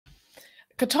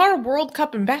Qatar World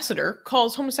Cup ambassador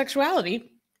calls homosexuality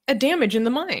a damage in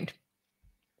the mind.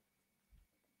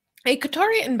 A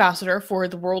Qatari ambassador for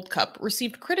the World Cup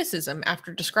received criticism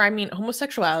after describing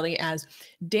homosexuality as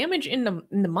damage in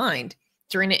the mind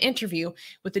during an interview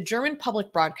with the German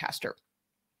public broadcaster.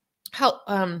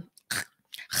 Khalid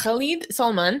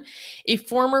Salman, a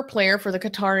former player for the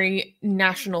Qatari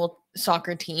national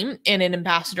soccer team and an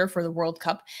ambassador for the World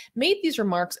Cup, made these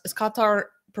remarks as Qatar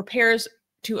prepares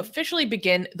to officially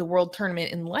begin the World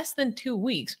Tournament in less than 2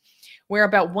 weeks, where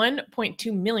about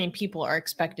 1.2 million people are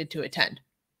expected to attend.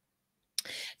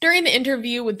 During the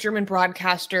interview with German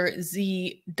broadcaster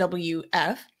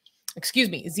ZDF,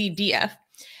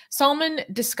 Salman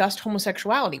discussed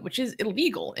homosexuality, which is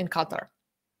illegal in Qatar.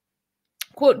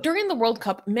 Quote, during the World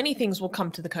Cup, many things will come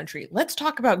to the country. Let's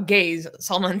talk about gays,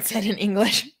 Salman said in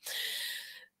English.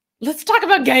 Let's talk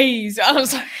about gays. I'm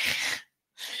sorry.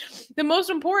 The most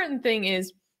important thing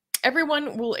is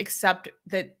everyone will accept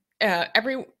that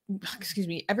everyone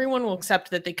will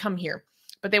accept that they come here,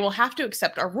 but they will have to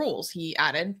accept our rules, he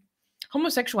added.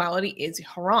 Homosexuality is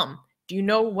haram. Do you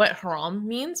know what haram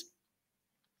means?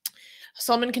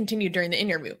 Salman continued during the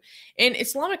interview. In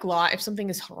Islamic law, if something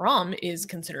is haram, it is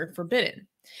considered forbidden.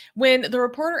 When the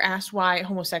reporter asked why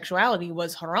homosexuality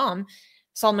was haram,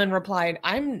 Salman replied,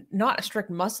 I'm not a strict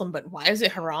Muslim, but why is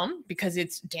it haram? Because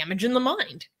it's damage in the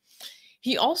mind.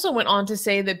 He also went on to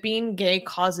say that being gay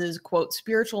causes, quote,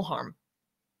 spiritual harm.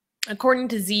 According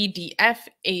to ZDF,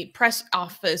 a press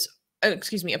officer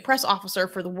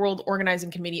for the World Organizing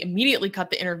Committee immediately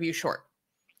cut the interview short.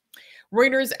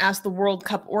 Reuters asked the World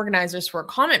Cup organizers for a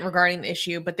comment regarding the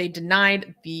issue, but they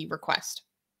denied the request.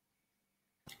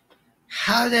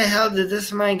 How the hell did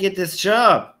this man get this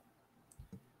job?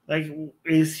 Like,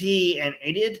 is he an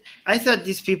idiot? I thought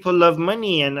these people love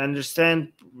money and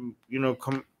understand,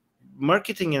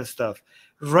 marketing and stuff.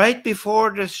 Right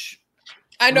before this,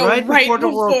 I know, right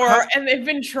before, and they've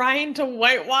been trying to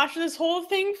whitewash this whole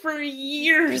thing for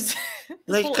years.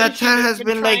 Like Qatar has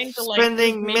been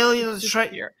spending millions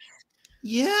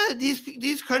Yeah,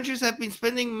 these countries have been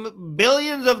spending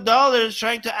billions of dollars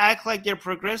trying to act like they're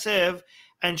progressive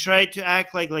and try to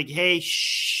act like hey,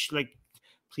 shh,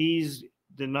 please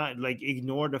do not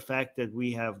ignore the fact that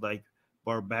we have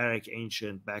barbaric,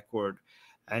 ancient, backward,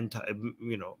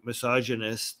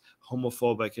 misogynist,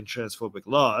 homophobic, and transphobic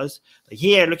laws.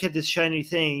 Here, look at these shiny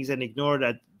things and ignore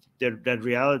that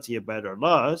reality about our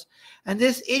laws. And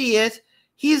this idiot,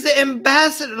 he's the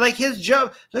ambassador. His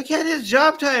job. Look at his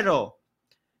job title.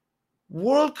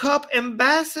 World Cup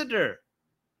ambassador.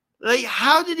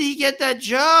 How did he get that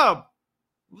job?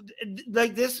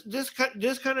 This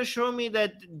kind of show me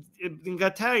that in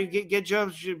Qatar you get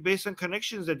jobs based on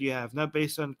connections that you have, not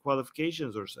based on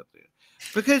qualifications or something.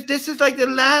 Because this is the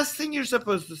last thing you're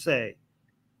supposed to say.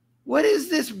 What is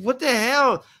this? What the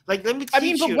hell? Let me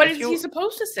teach you. But what is he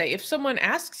supposed to say? If someone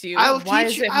asks you, why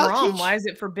is it haram? Why is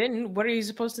it forbidden? What are you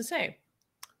supposed to say?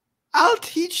 I'll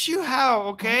teach you how,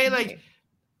 okay?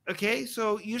 Okay,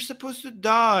 so you're supposed to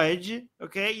dodge,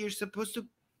 okay? You're supposed to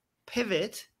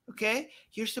pivot, okay?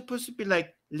 You're supposed to be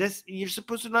you're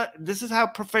supposed to not, this is how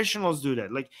professionals do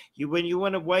that. When you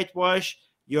want to whitewash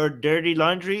your dirty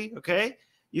laundry, okay?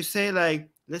 You say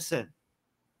listen,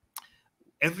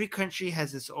 every country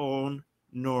has its own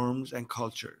norms and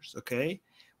cultures, okay?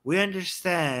 We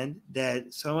understand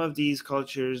that some of these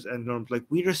cultures and norms,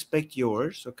 we respect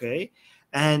yours, okay?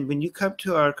 And when you come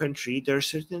to our country, there are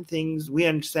certain things we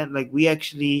understand, we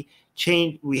actually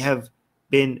change. We have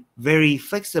been very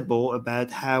flexible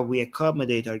about how we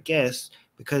accommodate our guests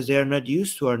because they are not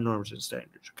used to our norms and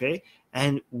standards, okay?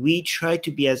 And we try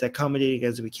to be as accommodating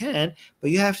as we can,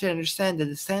 but you have to understand that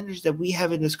the standards that we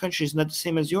have in this country is not the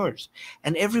same as yours.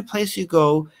 And every place you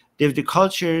go, the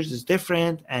cultures is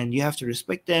different, and you have to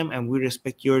respect them, and we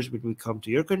respect yours when we come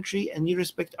to your country, and you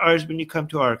respect ours when you come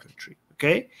to our country.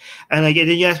 Okay, and then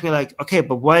you ask me okay,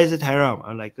 but why is it haram?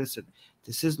 I'm listen,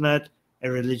 this is not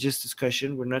a religious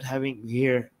discussion. We're not having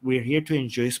here. We're here to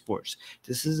enjoy sports.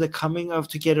 This is a coming of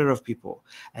together of people,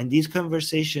 and these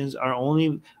conversations are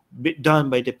only done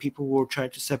by the people who are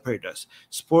trying to separate us.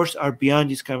 Sports are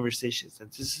beyond these conversations, and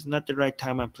this is not the right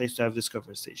time and place to have these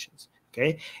conversations.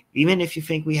 Okay, even if you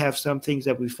think we have some things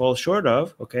that we fall short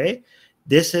of, okay.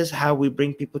 This is how we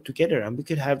bring people together, and we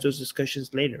could have those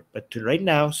discussions later. But right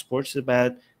now, sports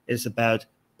is about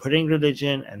putting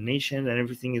religion and nation and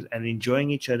everything and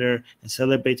enjoying each other and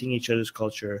celebrating each other's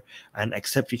culture and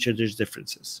accept each other's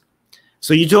differences.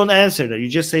 So you don't answer that. You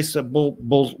just say some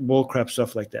bull crap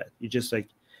stuff like that. You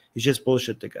just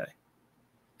bullshit the guy.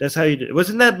 That's how you do it.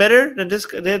 Wasn't that better than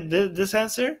this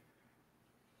answer?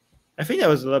 I think that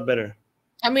was a lot better.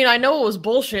 I mean, I know it was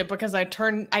bullshit because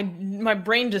my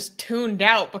brain just tuned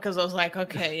out because I was like,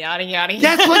 okay, yada yada.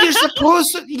 That's what you're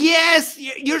supposed to. Yes,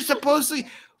 you're supposed to.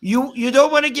 You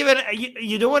don't want to give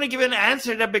you don't want to give an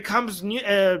answer that becomes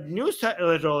news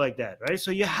title like that, right? So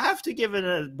you have to give it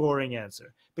a boring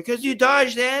answer because you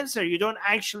dodge the answer. You don't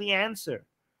actually answer.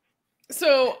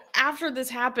 So after this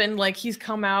happened, like he's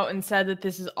come out and said that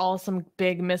this is all some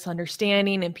big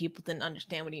misunderstanding and people didn't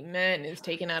understand what he meant and it was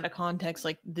taken out of context,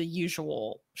 like the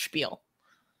usual spiel.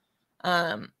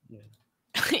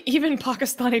 Even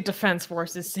Pakistani Defense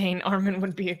Force is saying Armin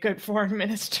would be a good foreign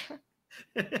minister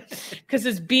because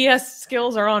his BS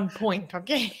skills are on point.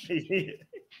 Okay,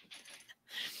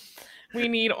 we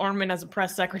need Armin as a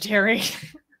press secretary.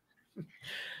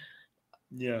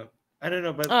 Yeah. I don't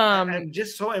know, but I'm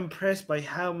just so impressed by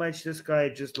how much this guy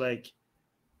just like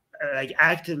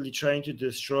actively trying to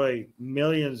destroy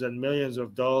millions and millions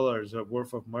of dollars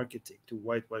worth of marketing to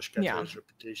whitewash Qatar's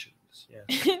reputation. Yeah.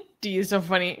 D is so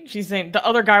funny. She's saying the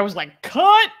other guy was like,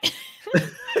 cut.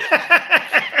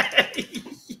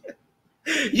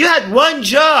 You had one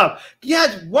job. You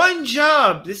had one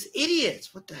job. This idiot.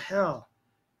 What the hell?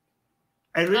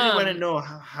 I really want to know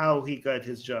how he got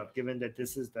his job, given that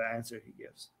this is the answer he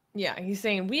gives. Yeah, he's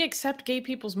saying, we accept gay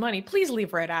people's money. Please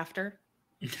leave right after.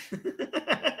 This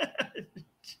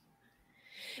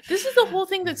is the whole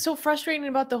thing that's so frustrating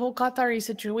about the whole Qatari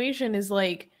situation is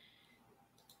like,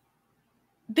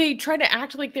 they try to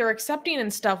act like they're accepting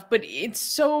and stuff, but it's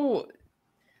so...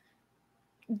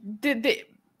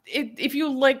 if you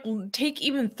like take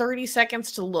even 30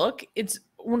 seconds to look, it's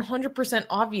 100%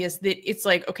 obvious that it's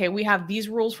like, okay, we have these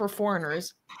rules for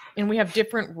foreigners and we have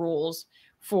different rules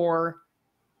for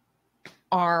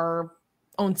our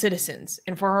own citizens,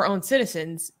 and for our own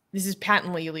citizens this is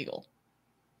patently illegal,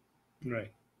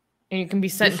 right? And you can be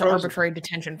sent into arbitrary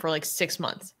detention for like 6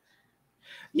 months.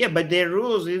 Yeah, but their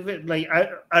rules, even like,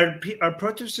 are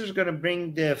protesters going to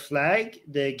bring the flag,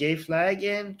 the gay flag,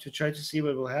 in to try to see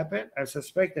what will happen? I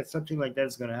suspect that something like that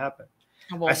is going to happen.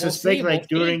 Well, I suspect like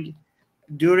during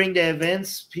the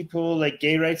events, people like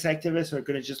gay rights activists are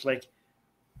going to just like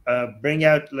bring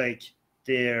out like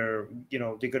they're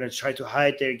going to try to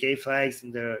hide their gay flags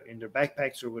in their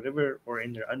backpacks or whatever, or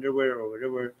in their underwear or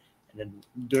whatever, and then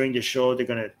during the show they're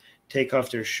going to take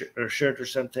off their shirt or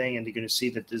something, and they're going to see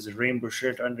that there's a rainbow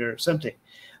shirt under something,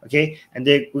 okay? And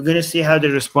we're going to see how they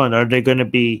respond. Are they going to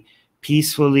be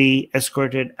peacefully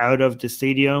escorted out of the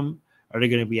stadium? Are they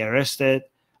going to be arrested?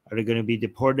 Are they going to be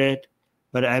deported?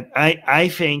 But I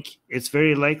think it's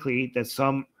very likely that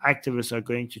some activists are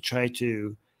going to try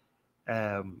to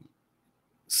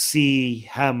see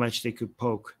how much they could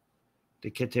poke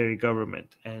the Qatari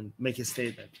government and make a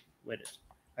statement with it.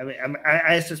 I mean,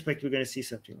 I suspect we're going to see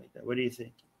something like that. What do you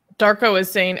think? Darko is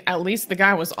saying at least the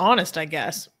guy was honest, I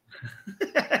guess.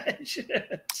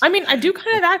 I mean, I do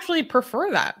kind of actually prefer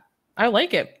that. I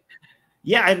like it.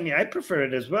 Yeah, I mean, I prefer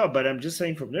it as well, but I'm just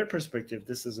saying from their perspective,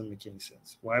 this doesn't make any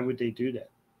sense. Why would they do that?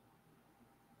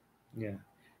 Yeah.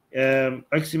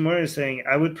 Oxymoron is saying,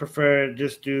 I would prefer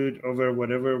this dude over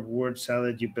whatever word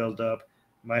salad you build up.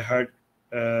 My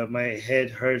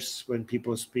head hurts when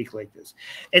people speak like this.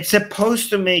 It's supposed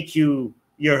to make your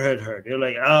head hurt. You're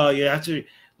like, oh, you have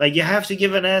to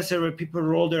give an answer where people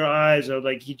roll their eyes, or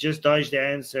like he just dodged the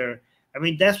answer. I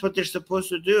mean, that's what they're supposed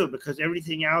to do, because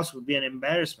everything else would be an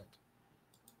embarrassment.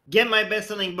 Get my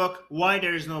best-selling book, Why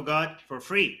There Is No God, for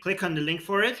free. Click on the link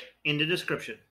for it in the description.